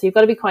So you've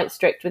got to be quite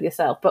strict with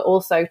yourself, but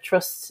also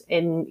trust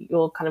in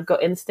your kind of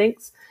gut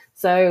instincts.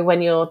 So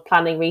when you're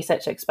planning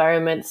research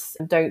experiments,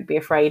 don't be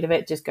afraid of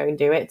it. Just go and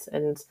do it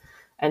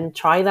and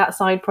try that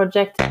side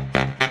project.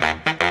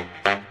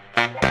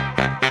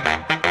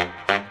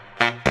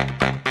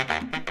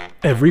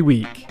 Every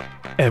week,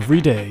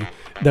 every day,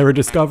 there are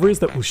discoveries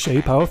that will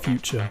shape our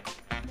future.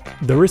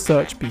 The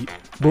Research Beat,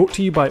 brought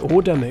to you by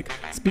Audemic,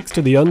 speaks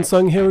to the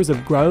unsung heroes of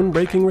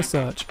groundbreaking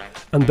research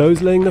and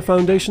those laying the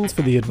foundations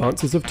for the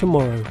advances of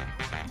tomorrow.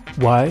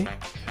 Why?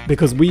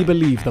 Because we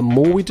believe the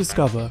more we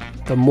discover,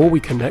 the more we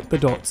connect the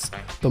dots,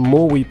 the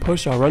more we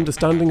push our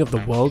understanding of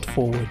the world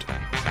forward.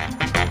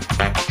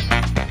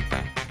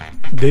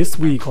 This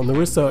week on The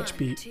Research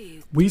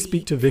Beat, we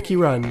speak to Vicky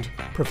Rand,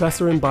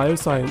 Professor in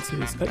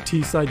Biosciences at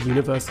Teesside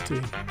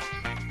University.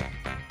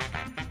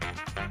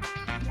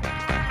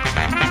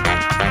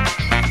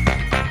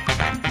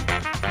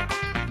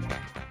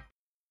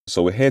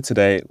 So we're here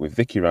today with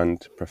Vicky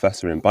Rand,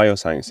 Professor in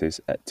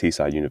Biosciences at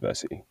Teesside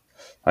University.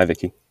 Hi,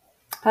 Vicky.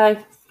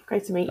 Hi,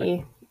 great to meet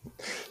you.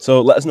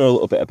 So let us know a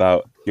little bit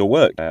about your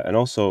work, and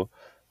also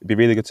it'd be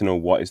really good to know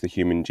what is the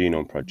Human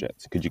Genome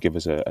Project. Could you give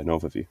us an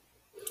overview?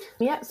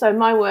 Yeah, so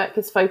my work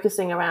is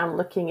focusing around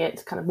looking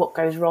at kind of what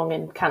goes wrong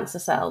in cancer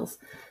cells.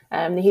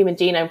 The Human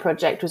Genome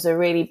Project was a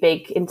really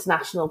big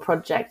international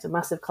project, a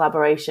massive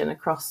collaboration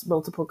across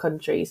multiple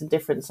countries and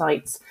different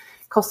sites.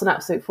 Cost an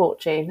absolute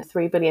fortune,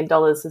 $3 billion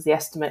is the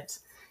estimate,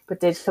 but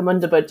did come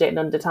under budget and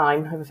under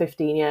time over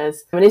 15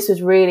 years. And this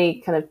was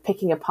really kind of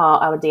picking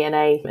apart our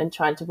DNA and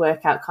trying to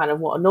work out kind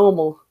of what a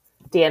normal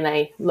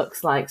DNA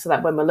looks like, so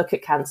that when we look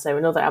at cancer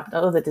and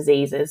other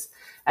diseases,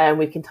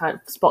 we can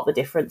spot the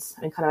difference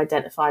and kind of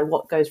identify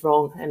what goes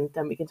wrong, and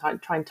then we can try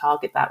and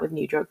target that with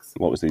new drugs.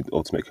 What was the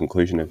ultimate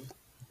conclusion of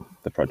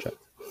the project?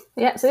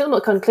 Yeah, so the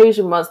ultimate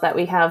conclusion was that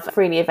we have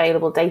freely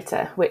available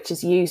data, which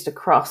is used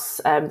across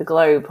the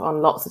globe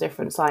on lots of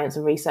different science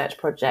and research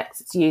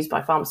projects. It's used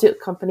by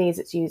pharmaceutical companies,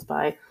 it's used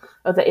by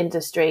other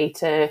industry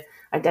to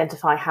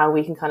identify how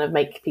we can kind of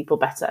make people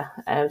better,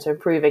 so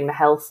improving the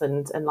health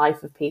and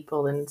life of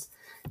people, and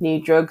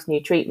new drugs,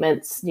 new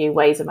treatments, new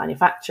ways of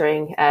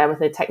manufacturing. With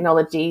the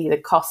technology, the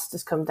cost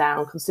has come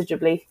down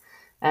considerably.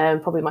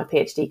 Probably my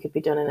PhD could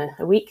be done in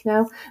a week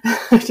now,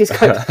 which is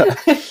good.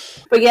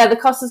 But yeah, the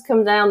cost has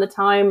come down, the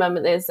time.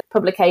 There's a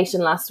publication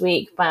last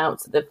week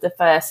about the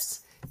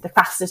fastest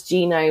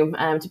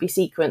genome to be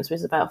sequenced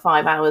was about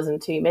 5 hours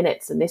and 2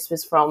 minutes. And this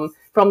was from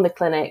the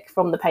clinic,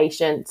 from the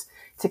patient,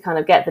 to kind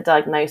of get the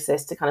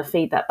diagnosis, to kind of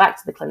feed that back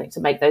to the clinic to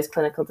make those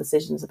clinical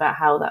decisions about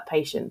how that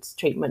patient's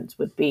treatment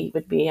would be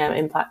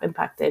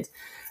impacted.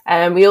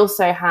 We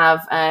also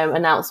have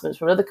announcements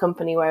from another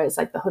company where it's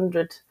like the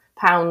 £100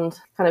 kind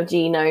of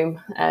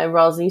genome,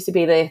 rather it used to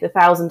be the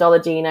 $1,000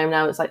 genome,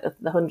 now it's like the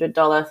 £100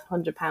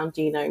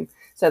 genome.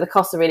 So the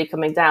costs are really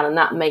coming down, and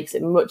that makes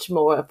it much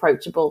more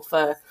approachable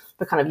for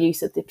kind of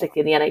use of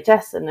particularly the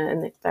NHS and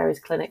the various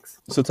clinics.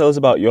 So tell us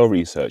about your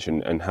research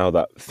and how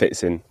that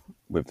fits in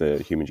with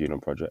the Human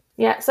Genome Project.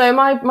 Yeah, so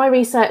my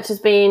research has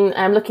been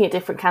looking at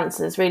different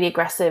cancers, really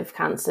aggressive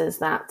cancers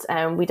that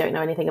we don't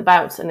know anything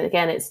about. And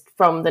again, it's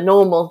from the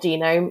normal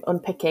genome,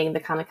 unpicking the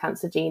kind of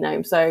cancer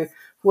genome. So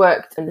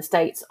worked in the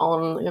States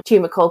on a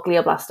tumour called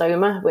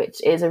glioblastoma,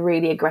 which is a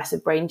really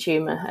aggressive brain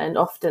tumour. And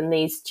often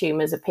these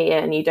tumours appear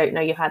and you don't know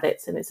you had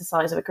it, and it's the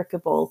size of a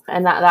cricket ball.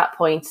 And at that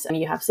point,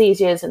 you have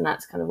seizures, and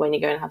that's kind of when you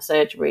go and have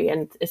surgery.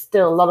 And there's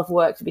still a lot of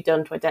work to be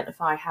done to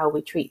identify how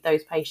we treat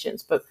those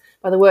patients. But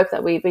by the work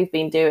that we've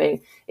been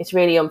doing, it's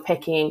really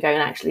unpicking and going,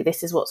 actually,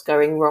 this is what's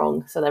going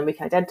wrong. So then we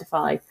can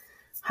identify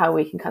how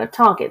we can kind of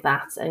target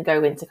that and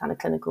go into kind of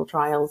clinical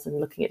trials and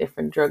looking at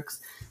different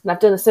drugs. And I've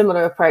done a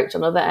similar approach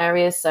on other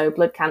areas, so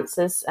blood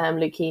cancers,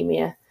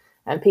 leukemia,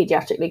 and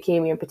paediatric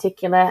leukemia in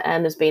particular.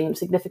 And there's been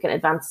significant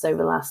advances over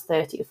the last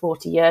 30 to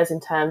 40 years in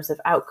terms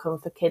of outcome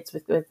for kids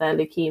with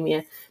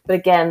leukemia. But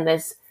again,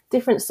 there's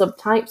different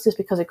subtypes. Just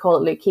because we call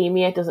it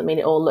leukemia doesn't mean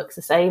it all looks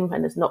the same,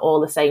 and there's not all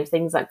the same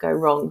things that go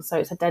wrong. So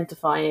it's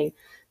identifying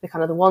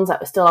the ones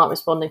that still aren't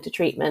responding to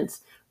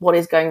treatments, what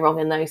is going wrong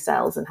in those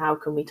cells, and how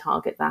can we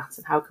target that,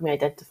 and how can we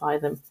identify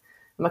them.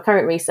 And my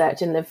current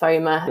research in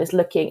lymphoma is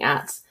looking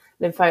at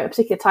a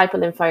particular type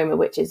of lymphoma,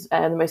 which is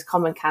the most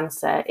common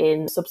cancer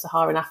in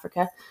sub-Saharan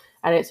Africa.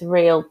 And it's a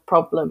real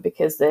problem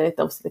because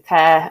obviously the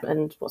care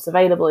and what's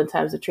available in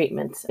terms of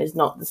treatment is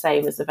not the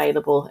same as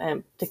available,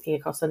 particularly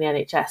across on the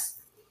NHS.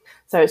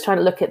 So it's trying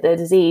to look at the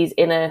disease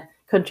in a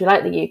country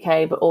like the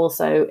UK, but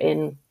also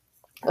in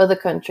other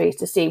countries,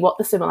 to see what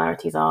the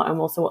similarities are and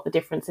also what the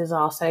differences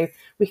are, so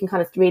we can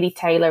kind of really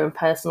tailor and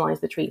personalise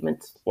the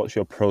treatment. What's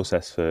your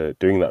process for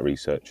doing that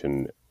research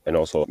and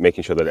also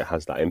making sure that it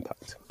has that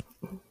impact?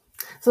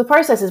 So the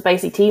process is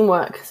basically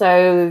teamwork.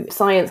 So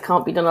science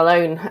can't be done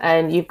alone,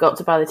 and you've got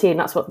to buy the team.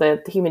 That's what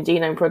the Human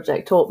Genome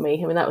Project taught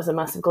me. I mean, that was a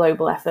massive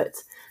global effort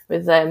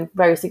with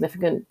very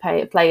significant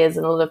players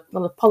and a lot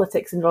of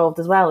politics involved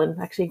as well, and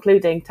actually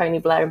including Tony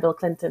Blair and Bill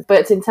Clinton.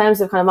 But in terms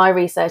of kind of my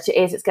research,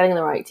 it's getting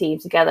the right team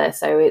together.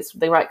 So it's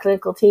the right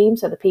clinical team,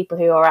 so the people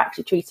who are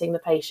actually treating the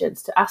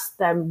patients, to ask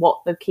them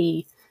what the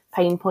key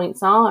pain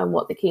points are and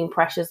what the key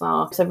pressures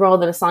are. So rather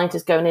than a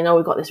scientist going in, oh,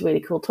 we've got this really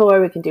cool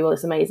toy, we can do all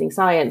this amazing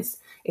science,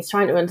 it's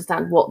trying to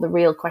understand what the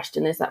real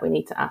question is that we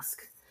need to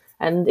ask.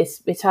 And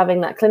it's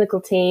having that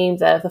clinical team,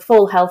 the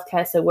full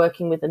healthcare, so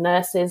working with the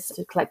nurses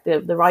to collect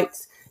the right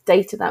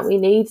data that we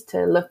need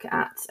to look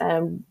at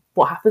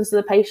what happens to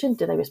the patient.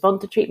 Do they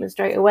respond to treatment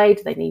straight away?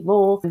 Do they need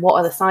more? What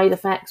are the side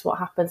effects? What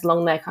happens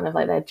along their kind of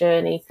like their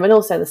journey? And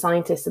also the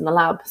scientists in the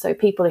lab, so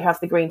people who have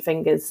the green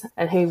fingers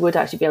and who would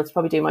actually be able to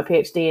probably do my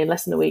PhD in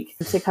less than a week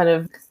to kind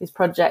of these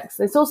projects.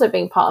 It's also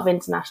being part of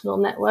international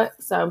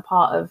networks, so I'm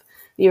part of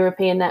the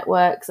European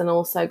networks and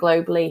also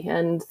globally,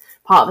 and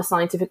part of a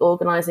scientific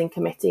organising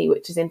committee,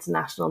 which is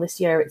international. This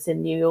year it's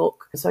in New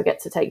York. So I get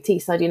to take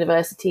Teesside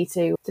University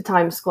to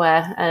Times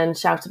Square and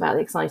shout about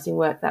the exciting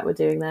work that we're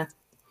doing there.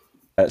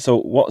 So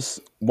what's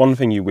one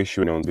thing you wish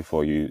you had known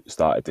before you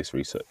started this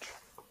research?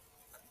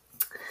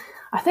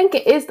 I think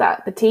it is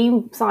that the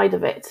team side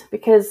of it,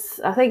 because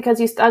I think as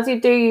you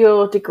do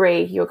your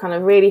degree, you're kind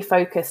of really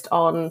focused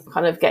on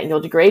kind of getting your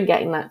degree,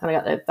 getting that kind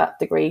of that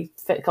degree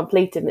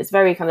completed, and it's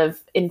very kind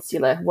of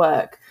insular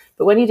work.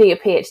 But when you do your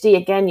PhD,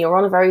 again, you're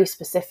on a very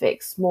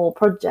specific small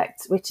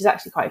project, which is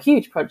actually quite a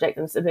huge project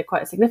and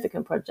quite a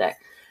significant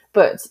project.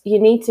 But you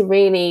need to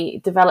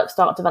really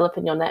start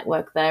developing your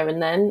network there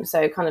and then.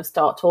 So kind of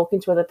start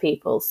talking to other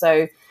people.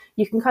 So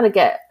you can kind of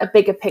get a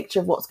bigger picture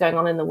of what's going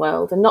on in the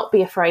world and not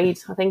be afraid.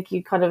 I think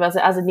you kind of, as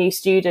a new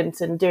student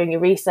and doing your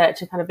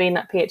research and kind of being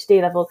at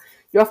PhD level,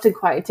 you're often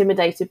quite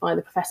intimidated by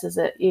the professors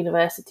at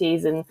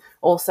universities and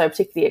also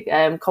particularly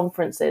at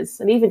conferences,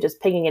 and even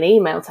just pinging an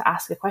email to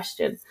ask a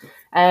question.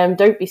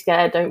 Don't be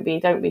scared. Don't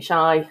be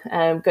shy.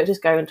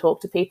 Just go and talk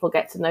to people,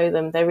 get to know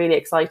them. They're really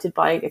excited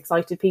by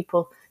excited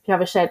people. If you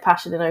have a shared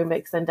passion in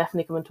omics, then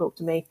definitely come and talk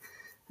to me,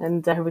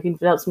 and we can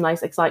develop some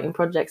nice, exciting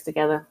projects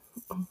together.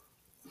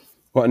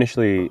 What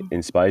initially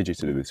inspired you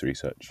to do this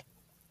research?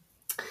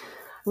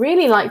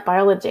 Really liked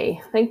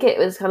biology. I think it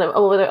was kind of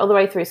all the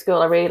way through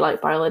school. I really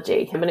liked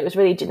biology, and it was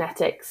really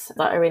genetics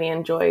that I really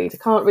enjoyed. I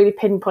can't really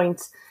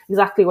pinpoint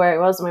exactly where it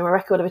was. I mean, my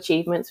record of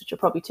achievements, which are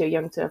probably too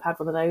young to have had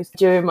one of those,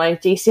 during my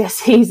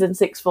GCSEs and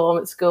sixth form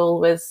at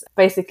school was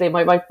basically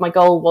my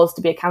goal was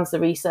to be a cancer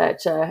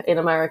researcher in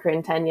America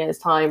in 10 years'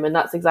 time, and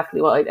that's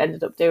exactly what I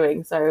ended up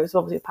doing. So it was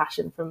obviously a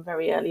passion from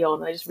very early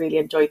on. I just really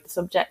enjoyed the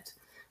subject.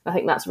 I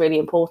think that's really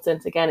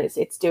important. Again,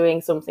 it's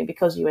doing something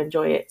because you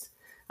enjoy it,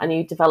 and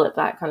you develop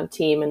that kind of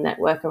team and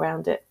network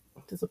around it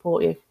to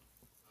support you.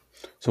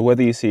 So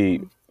whether you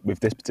see with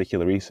this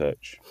particular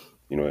research,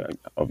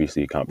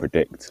 obviously you can't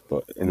predict,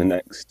 but in the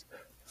next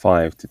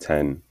 5 to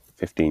 10,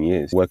 15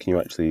 years, where can you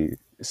actually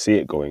see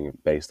it going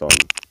based on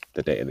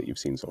the data that you've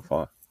seen so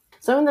far?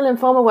 So in the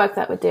lymphoma work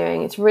that we're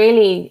doing, it's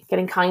really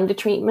getting kinder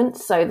treatment.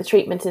 So the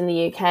treatment in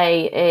the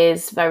UK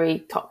is very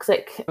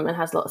toxic and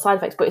has a lot of side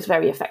effects, but it's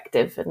very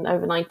effective. And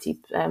over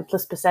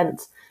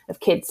 90+% of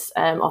kids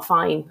are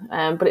fine.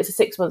 But it's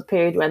a 6-month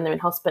period when they're in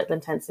hospital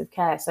intensive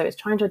care. So it's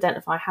trying to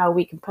identify how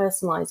we can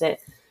personalise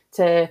it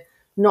to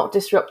not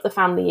disrupt the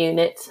family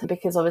unit,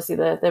 because obviously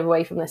they're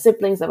away from their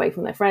siblings, they're away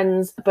from their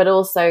friends, but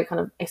also kind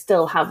of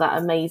still have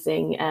that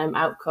amazing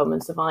outcome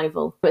and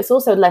survival. But it's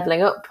also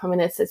levelling up. I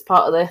mean, it's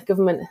part of the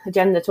government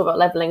agenda to talk about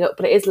levelling up,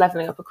 but it is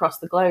levelling up across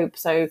the globe.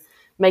 So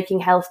making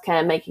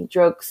healthcare, making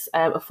drugs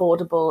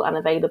affordable and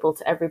available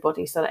to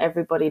everybody, so that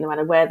everybody, no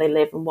matter where they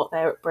live and what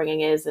their upbringing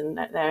is and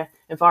their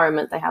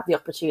environment, they have the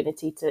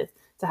opportunity to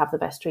have the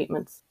best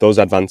treatments. Those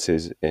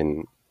advances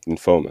in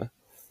lymphoma,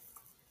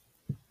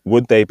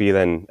 would they be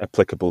then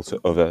applicable to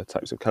other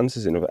types of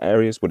cancers in other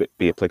areas? Would it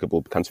be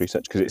applicable to cancer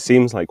research? Because it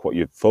seems like what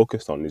you've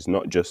focused on is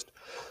not just,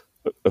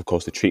 of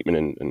course, the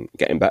treatment and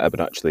getting better, but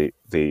actually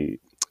the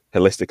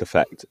holistic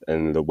effect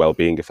and the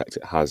well-being effect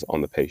it has on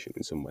the patient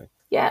in some way.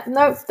 Yeah,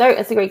 no,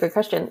 that's a great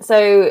question.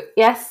 So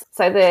yes,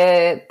 so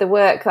the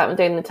work that I'm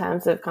doing in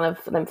terms of kind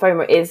of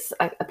lymphoma is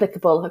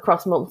applicable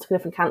across multiple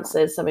different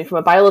cancers. I mean, from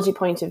a biology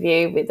point of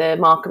view, with the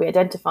marker we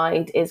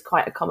identified is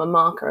quite a common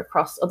marker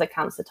across other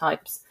cancer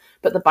types.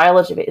 But the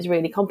biology of it is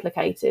really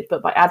complicated.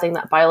 But by adding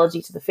that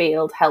biology to the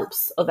field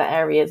helps other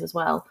areas as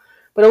well.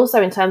 But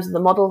also in terms of the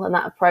model and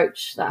that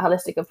approach, that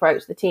holistic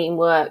approach, the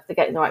teamwork, the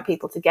getting the right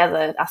people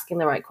together, asking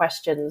the right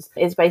questions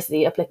is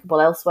basically applicable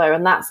elsewhere.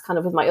 And that's kind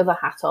of with my other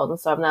hat on.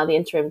 So I'm now the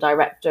interim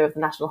director of the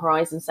National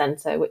Horizon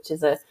Centre, which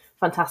is a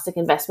fantastic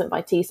investment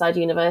by Teesside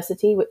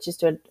University, which is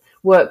to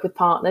work with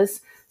partners,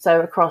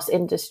 so across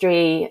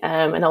industry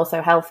and also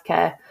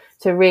healthcare,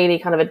 to really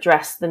kind of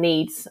address the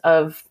needs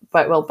of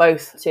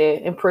both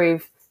to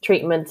improve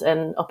treatment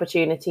and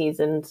opportunities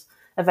and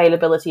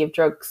availability of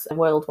drugs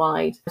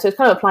worldwide. So it's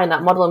kind of applying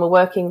that model, and we're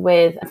working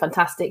with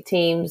fantastic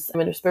teams in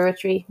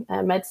respiratory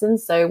medicine,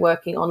 so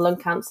working on lung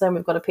cancer, and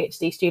we've got a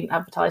PhD student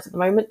advertised at the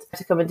moment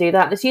to come and do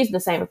that. And it's using the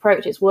same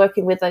approach. It's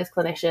working with those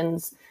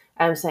clinicians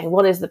saying,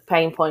 what is the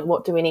pain point?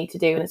 What do we need to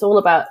do? And it's all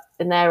about,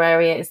 in their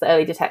area, it's the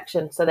early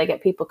detection. So they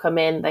get people come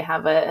in, they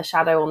have a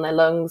shadow on their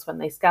lungs when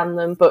they scan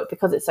them. But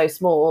because it's so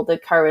small, the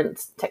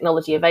current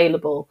technology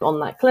available on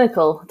that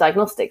clinical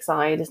diagnostic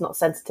side is not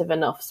sensitive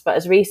enough. But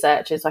as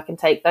researchers, I can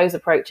take those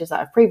approaches that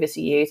I've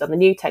previously used on the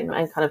new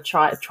technology and kind of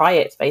try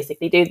it,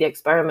 basically do the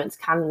experiments.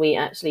 Can we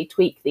actually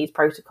tweak these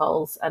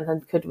protocols? And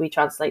then could we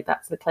translate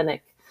that to the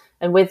clinic?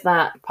 And with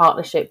that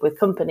partnership with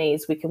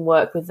companies, we can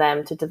work with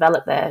them to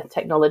develop their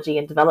technology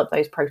and develop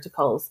those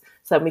protocols.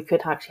 So we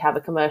could actually have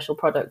a commercial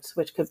product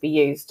which could be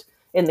used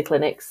in the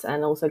clinics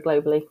and also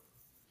globally.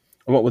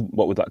 And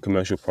what would that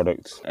commercial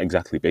product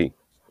exactly be?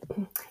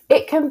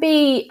 It can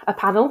be a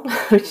panel,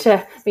 which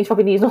means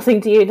probably means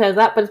nothing to you in terms of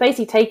that, but it's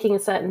basically taking a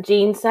certain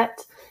gene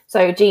set.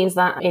 So genes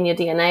that in your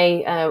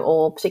DNA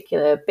or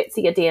particular bits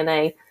of your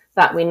DNA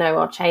that we know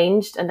are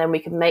changed, and then we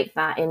can make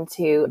that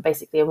into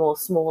basically a more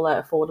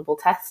smaller, affordable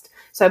test.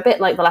 So a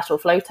bit like the lateral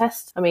flow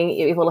test. I mean,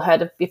 you've all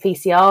heard of your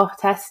PCR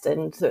test,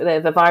 and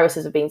the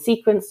viruses have been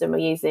sequenced, and we're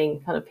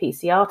using kind of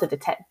PCR to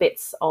detect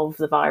bits of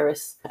the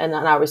virus and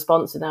our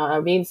response in our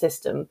immune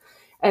system.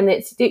 And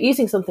it's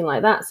using something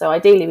like that. So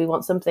ideally, we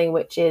want something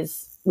which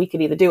is we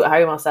could either do at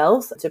home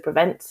ourselves to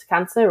prevent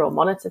cancer or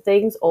monitor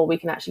things, or we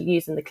can actually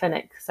use in the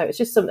clinic. So it's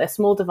just a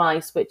small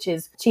device which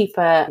is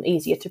cheaper and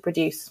easier to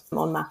produce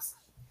en masse.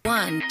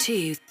 1,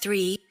 2,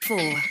 3, 4.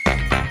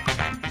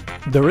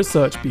 The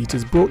Research Beat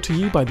is brought to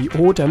you by the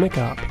Audemic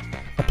app,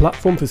 a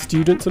platform for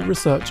students and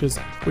researchers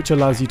which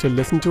allows you to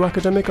listen to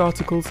academic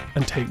articles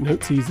and take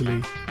notes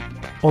easily.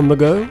 On the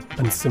go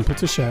and simple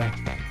to share.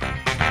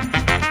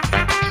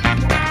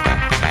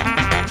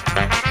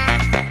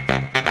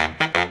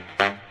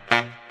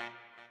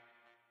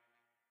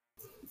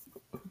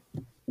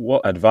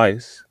 What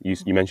advice, you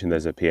mentioned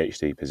there's a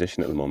PhD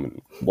position at the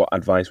moment, what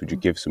advice would you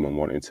give someone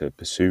wanting to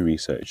pursue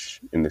research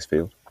in this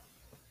field?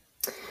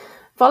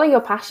 Follow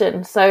your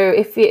passion. So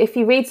if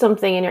you read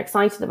something and you're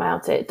excited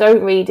about it,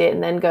 don't read it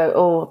and then go,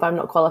 oh, I'm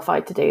not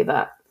qualified to do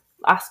that.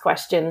 Ask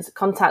questions,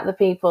 contact the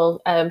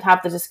people,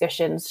 have the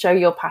discussions, show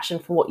your passion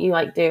for what you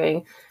like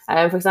doing.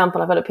 For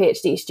example, I've got a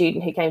PhD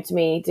student who came to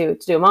me to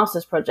do a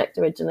master's project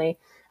originally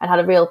and had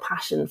a real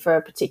passion for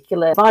a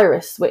particular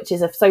virus, which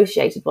is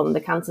associated with one of the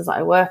cancers that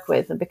I work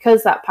with. And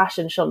because that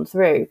passion shone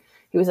through,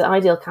 he was an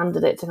ideal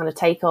candidate to kind of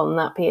take on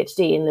that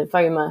PhD in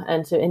lymphoma,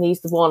 and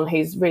he's the one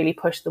who's really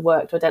pushed the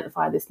work to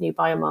identify this new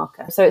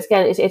biomarker. So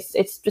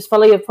it's just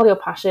follow your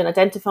passion,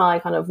 identify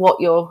kind of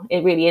what you're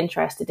really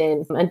interested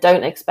in, and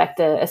don't expect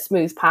a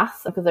smooth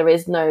path, because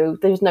there's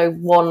no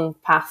one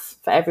path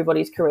for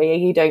everybody's career.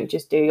 You don't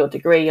just do your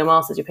degree, your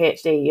master's, your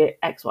PhD, your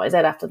X, Y, Z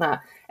after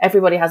that.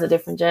 Everybody has a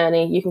different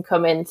journey. You can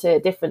come into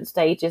different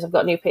stages. I've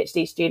got a new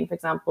PhD student, for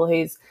example,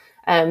 who's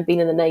been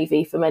in the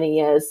Navy for many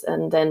years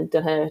and then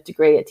done her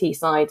degree at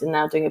Teesside and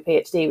now doing a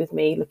PhD with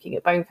me looking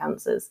at bone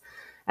cancers.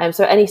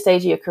 So at any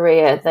stage of your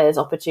career, there's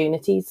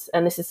opportunities.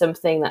 And this is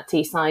something that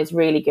Teesside is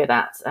really good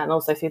at, and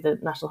also through the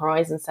National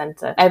Horizon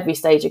Centre, every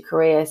stage of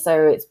career.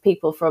 So it's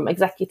people from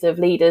executive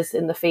leaders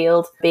in the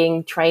field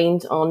being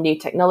trained on new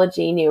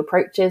technology, new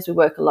approaches. We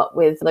work a lot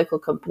with local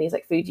companies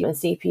like Fuji and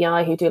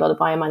CPI who do a lot of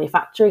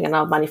biomanufacturing and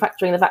are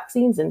manufacturing the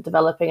vaccines and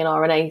developing an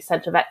RNA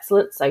centre of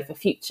excellence. So for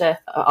future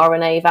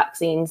RNA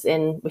vaccines,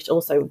 which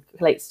also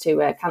relates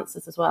to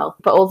cancers as well.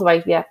 But all the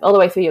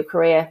way through your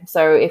career.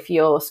 So if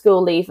you're a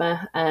school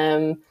leaver,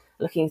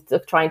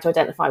 trying to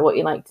identify what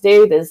you like to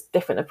do, there's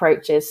different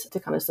approaches to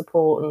kind of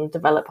support and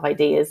develop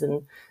ideas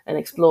and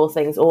explore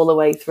things all the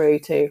way through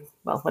to,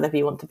 well, whenever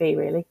you want to be,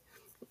 really.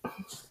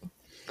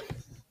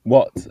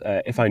 What,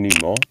 if I knew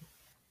more,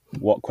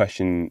 what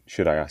question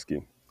should I ask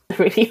you?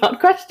 Really hard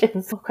question.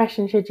 What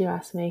question should you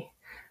ask me?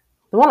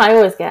 The one I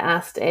always get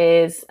asked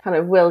is kind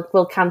of,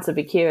 will cancer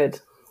be cured?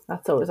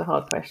 That's always a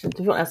hard question. If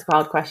you want to ask a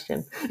hard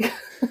question.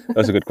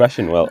 That's a good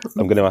question. Well,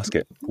 I'm going to ask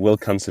it. Will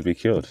cancer be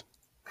cured?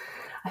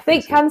 I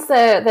think cancer,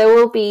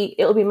 it'll be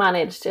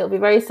managed. It'll be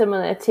very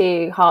similar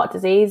to heart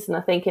disease. And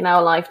I think in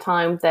our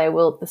lifetime,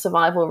 the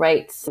survival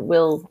rates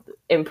will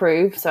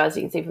improve. So as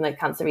you can see from the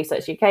Cancer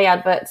Research UK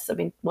adverts,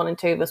 1 in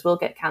 2 of us will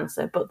get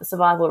cancer, but the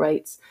survival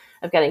rates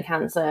of getting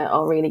cancer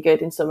are really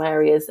good in some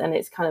areas. And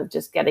it's kind of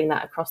just getting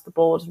that across the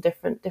board of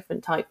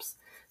different types.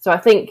 So I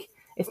think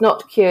it's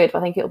not cured, but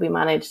I think it'll be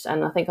managed.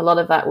 And I think a lot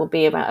of that will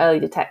be about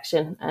early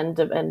detection and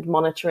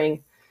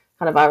monitoring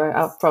kind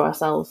of from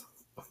ourselves.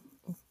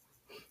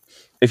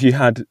 If you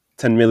had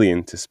 10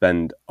 million to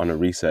spend on a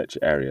research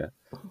area,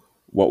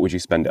 what would you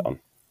spend it on?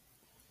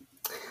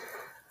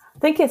 I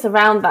think it's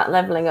around that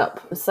levelling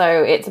up. So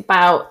it's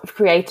about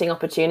creating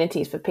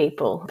opportunities for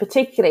people,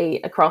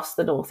 particularly across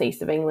the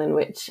northeast of England,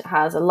 which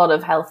has a lot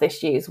of health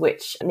issues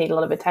which need a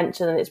lot of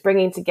attention, and it's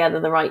bringing together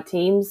the right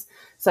teams.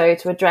 So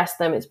to address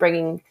them, it's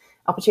bringing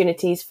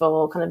opportunities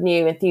for kind of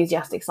new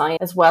enthusiastic science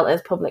as well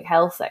as public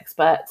health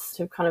experts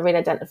to kind of really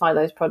identify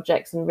those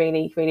projects and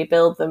really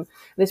build them. And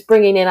it's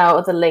bringing in our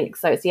other links.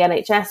 So it's the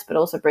NHS, but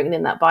also bringing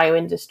in that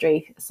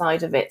bioindustry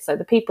side of it. So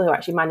the people who are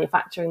actually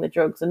manufacturing the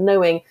drugs and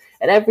knowing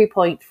at every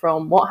point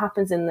from what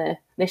happens in the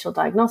initial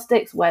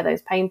diagnostics, where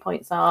those pain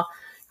points are,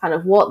 kind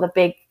of what the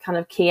big kind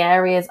of key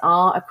areas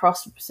are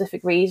across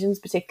specific regions,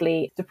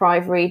 particularly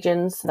deprived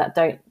regions that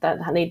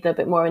need a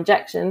bit more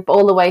injection, but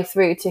all the way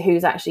through to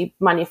who's actually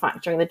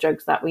manufacturing the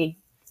drugs that we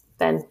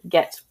then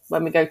get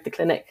when we go to the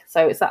clinic.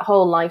 So it's that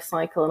whole life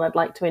cycle, and I'd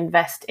like to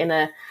invest in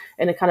a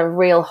kind of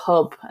real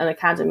hub, an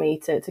academy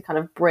to kind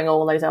of bring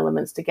all those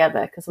elements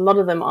together, because a lot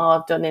of them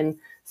are done in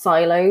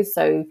silos.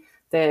 So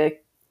the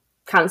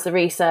cancer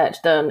research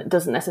done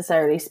doesn't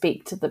necessarily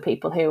speak to the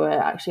people who are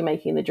actually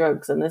making the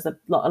drugs, and there's a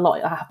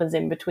lot that happens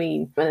in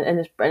between,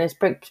 and it's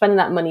spending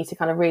that money to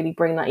kind of really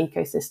bring that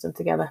ecosystem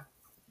together.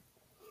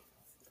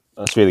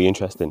 That's really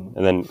interesting.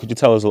 And then could you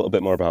tell us a little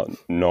bit more about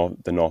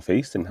the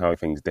Northeast and how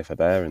things differ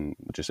there, and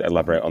just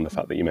elaborate on the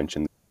fact that you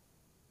mentioned?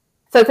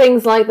 So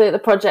things like the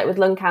project with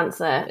lung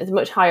cancer is a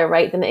much higher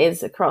rate than it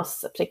is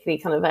across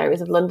particularly kind of areas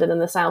of London and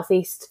the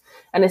southeast.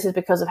 And this is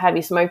because of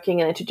heavy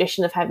smoking and a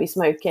tradition of heavy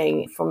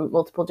smoking from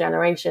multiple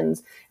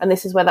generations. And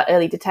this is where that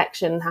early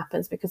detection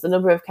happens, because the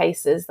number of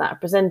cases that are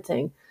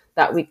presenting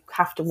that we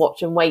have to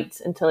watch and wait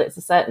until it's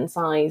a certain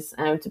size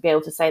to be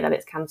able to say that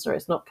it's cancer,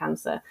 it's not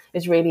cancer,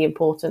 is really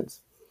important.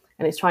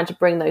 And it's trying to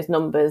bring those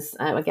numbers,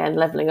 again,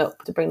 levelling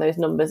up to bring those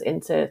numbers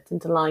into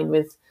line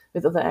with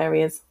other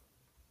areas.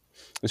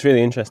 It's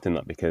really interesting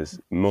that, because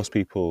most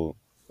people,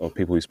 or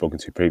people we've spoken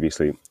to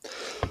previously,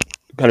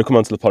 kind of come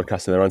onto the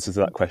podcast and their answer to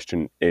that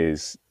question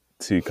is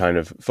to kind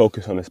of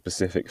focus on a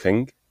specific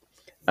thing.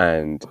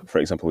 And for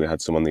example, we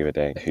had someone the other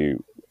day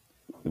who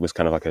was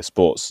kind of like a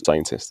sports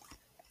scientist,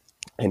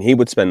 and he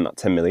would spend that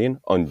 10 million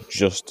on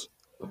just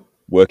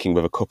working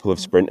with a couple of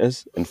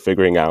sprinters and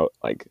figuring out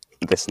like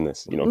this and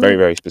this, very,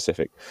 very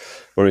specific.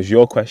 Whereas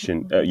your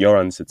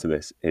answer to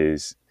this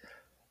is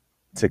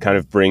to kind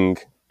of bring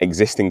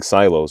existing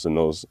silos and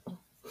those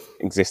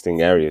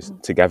existing areas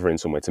together in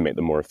some way to make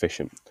them more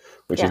efficient,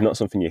 which is not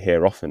something you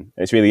hear often.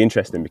 And it's really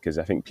interesting, because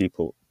I think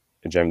people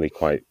are generally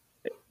quite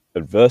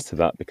adverse to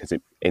that, because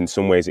in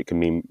some ways it can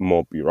mean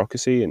more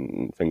bureaucracy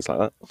and things like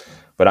that.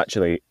 But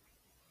actually,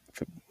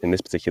 in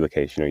this particular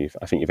case,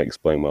 I think you've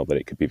explained well that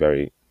it could be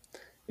very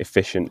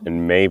efficient,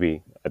 and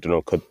maybe, I don't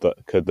know, could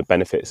the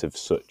benefits of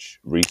such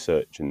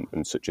research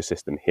and such a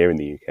system here in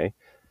the UK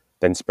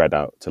then spread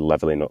out to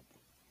levelling up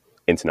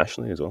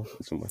internationally as well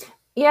in some way?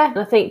 Yeah, and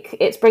I think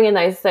it's bringing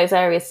those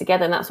areas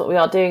together, and that's what we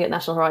are doing at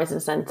National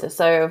Horizon Centre.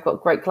 So I've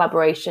got great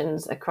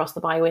collaborations across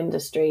the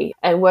bioindustry,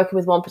 and working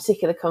with one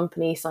particular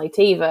company,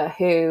 Cytiva,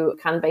 who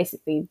can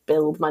basically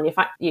build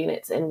manufacturing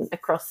units in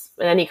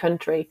any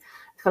country.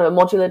 It's kind of a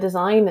modular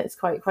design. It's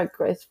quite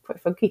great. It's quite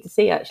funky to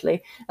see,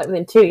 actually. Like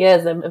within 2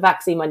 years, a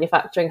vaccine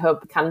manufacturing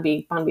hub can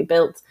be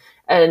built.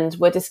 And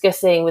we're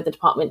discussing with the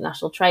Department of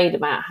National Trade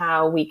about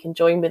how we can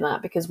join with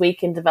that, because we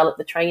can develop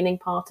the training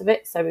part of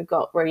it. So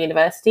we're a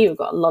university, we've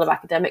got a lot of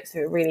academics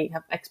who really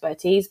have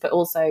expertise, but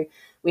also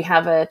we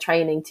have a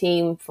training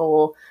team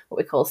for what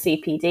we call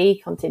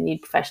CPD,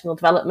 continued professional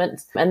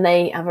development, and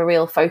they have a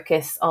real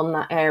focus on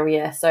that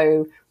area.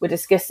 So we're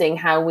discussing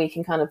how we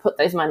can kind of put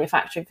those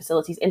manufacturing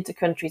facilities into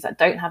countries that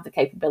don't have the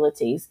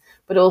capabilities,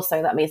 but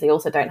also that means they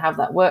also don't have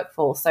that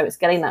workforce. So it's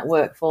getting that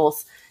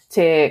workforce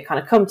to kind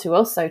of come to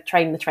us, so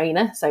train the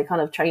trainer, so kind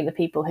of train the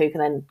people who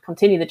can then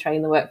continue to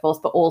train the workforce,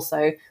 but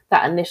also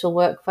that initial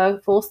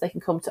workforce, they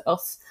can come to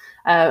us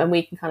and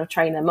we can kind of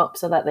train them up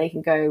so that they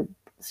can go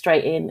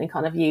straight in and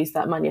kind of use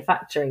that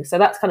manufacturing. So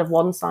that's kind of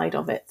one side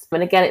of it.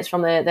 And again, it's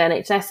from the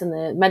NHS and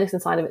the medicine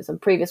side of it. Some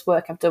previous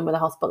work I've done with the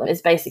hospital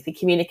is basically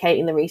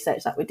communicating the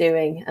research that we're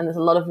doing. And there's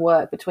a lot of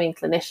work between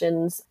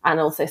clinicians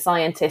and also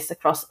scientists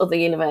across other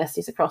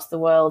universities across the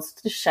world,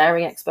 just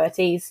sharing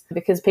expertise,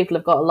 because people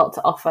have got a lot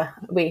to offer.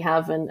 We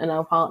have, and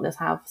our partners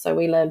have. So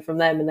we learn from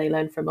them and they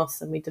learn from us,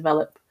 and we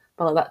develop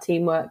that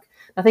teamwork.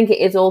 I think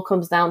it all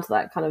comes down to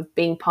that kind of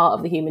being part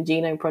of the Human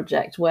Genome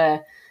Project,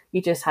 where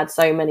you just had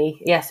so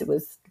many. Yes, it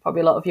was probably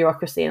a lot of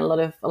bureaucracy and a lot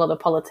of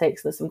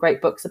politics. There's some great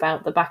books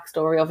about the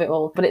backstory of it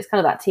all, but it's kind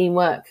of that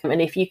teamwork.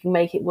 And if you can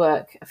make it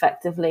work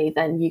effectively,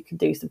 then you can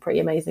do some pretty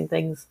amazing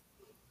things.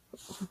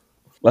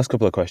 Last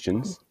couple of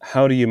questions.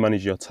 How do you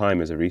manage your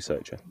time as a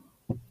researcher?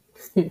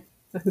 I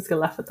was going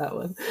to laugh at that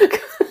one.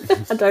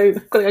 I don't.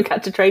 I've got to go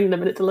catch a train in a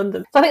minute to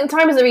London. So I think the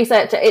time as a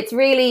researcher, it's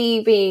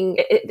really being.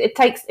 It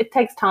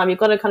takes time. You've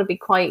got to kind of be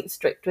quite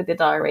strict with your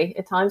diary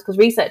at times, because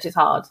research is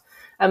hard.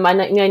 And my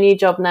new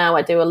job now,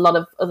 I do a lot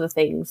of other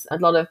things, a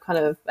lot of kind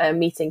of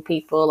meeting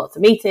people, lots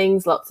of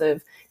meetings, lots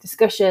of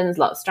discussions,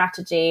 lots of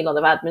strategy, a lot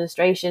of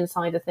administration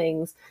side of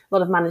things, a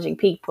lot of managing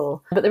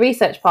people. But the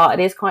research part,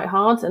 it is quite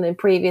hard. And in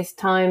previous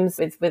times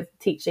with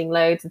teaching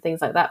loads and things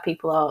like that,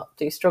 people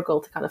do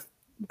struggle to kind of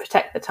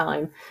protect the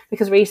time,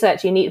 because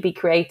research, you need to be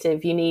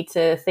creative, you need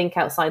to think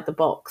outside the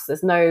box.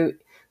 There's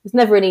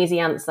never an easy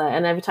answer,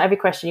 and every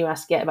question you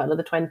ask, you get about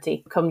another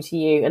 20 come to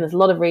you, and there's a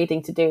lot of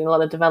reading to do and a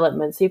lot of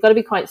development. So you've got to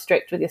be quite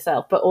strict with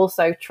yourself, but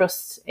also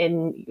trust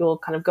in your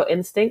kind of gut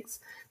instincts.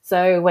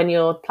 So when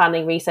you're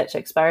planning research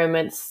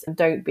experiments,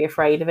 don't be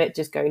afraid of it,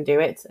 just go and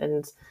do it.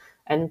 And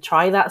and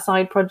try that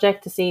side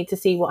project to see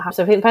what happens.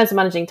 So in terms of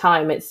managing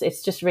time, it's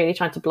just really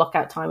trying to block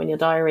out time in your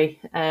diary,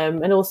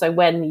 and also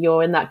when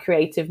you're in that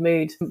creative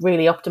mood,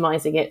 really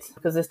optimizing it,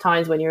 because there's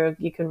times when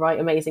you can write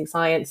amazing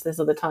science. There's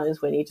other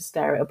times when you just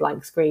stare at a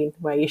blank screen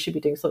where you should be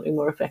doing something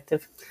more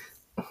effective.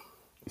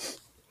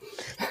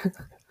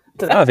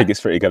 I think it's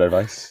pretty good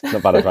advice.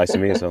 Not bad advice to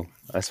me as well.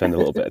 I spend a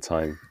little bit of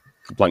time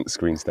blank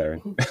screen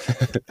staring.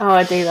 Oh,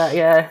 I do that,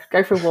 yeah.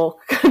 Go for a walk.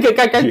 go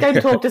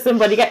and talk to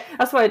somebody.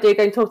 That's what I do.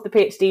 Go and talk to the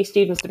PhD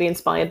students to be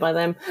inspired by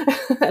them.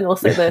 And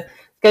also go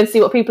and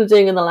see what people are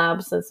doing in the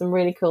labs. There's some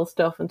really cool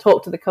stuff. And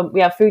talk to we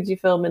have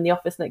Fujifilm in the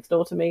office next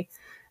door to me.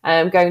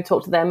 Go and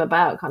talk to them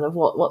about kind of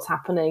what's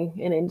happening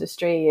in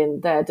industry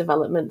and their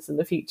developments in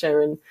the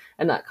future. And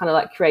that kind of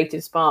like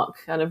creative spark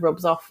kind of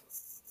rubs off.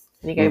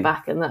 And you go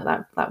back and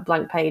that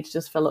blank page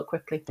just fill up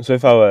quickly. So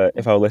if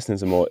our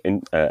listeners are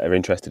are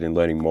interested in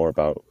learning more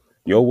about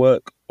your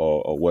work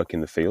or work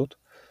in the field,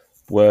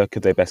 where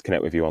could they best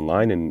connect with you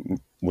online? And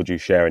would you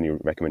share any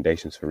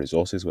recommendations for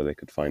resources where they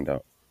could find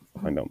out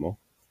more?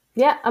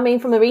 Yeah, I mean,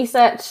 from the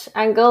research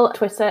angle,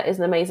 Twitter is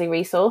an amazing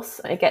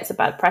resource. It gets a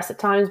bad press at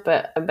times,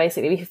 but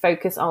basically if you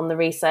focus on the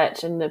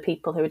research and the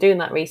people who are doing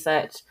that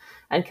research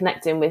and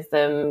connecting with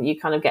them, you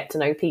kind of get to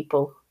know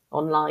people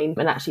online,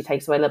 and actually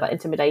takes away a little bit of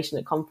intimidation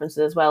at conferences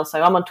as well.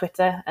 So I'm on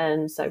Twitter,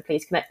 and so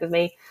please connect with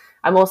me.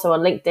 I'm also on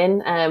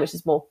LinkedIn, which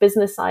is more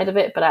business side of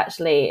it, but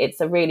actually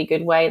it's a really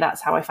good way.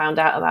 That's how I found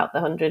out about the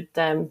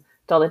 $100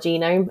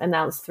 genome,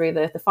 announced through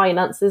the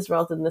finances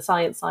rather than the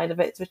science side of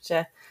it, which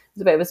was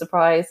a bit of a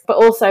surprise. But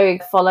also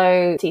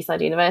follow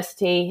Teesside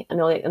University and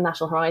all the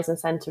National Horizon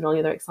Centre and all the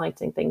other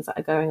exciting things that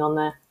are going on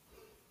there.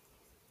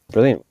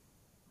 Brilliant.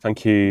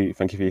 Thank you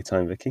for your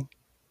time, Vicky.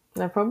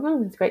 No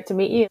problem. It's great to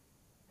meet you.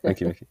 Thank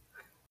you, Vicky.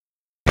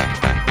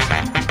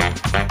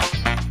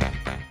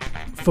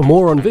 For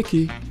more on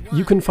Vicky,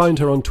 you can find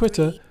her on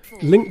Twitter,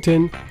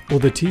 LinkedIn, or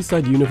the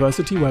Teesside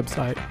University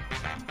website.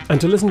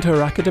 And to listen to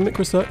her academic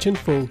research in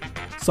full,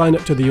 sign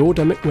up to the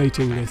Audemic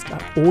waiting list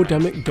at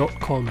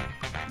audemic.com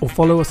or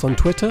follow us on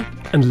Twitter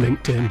and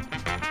LinkedIn.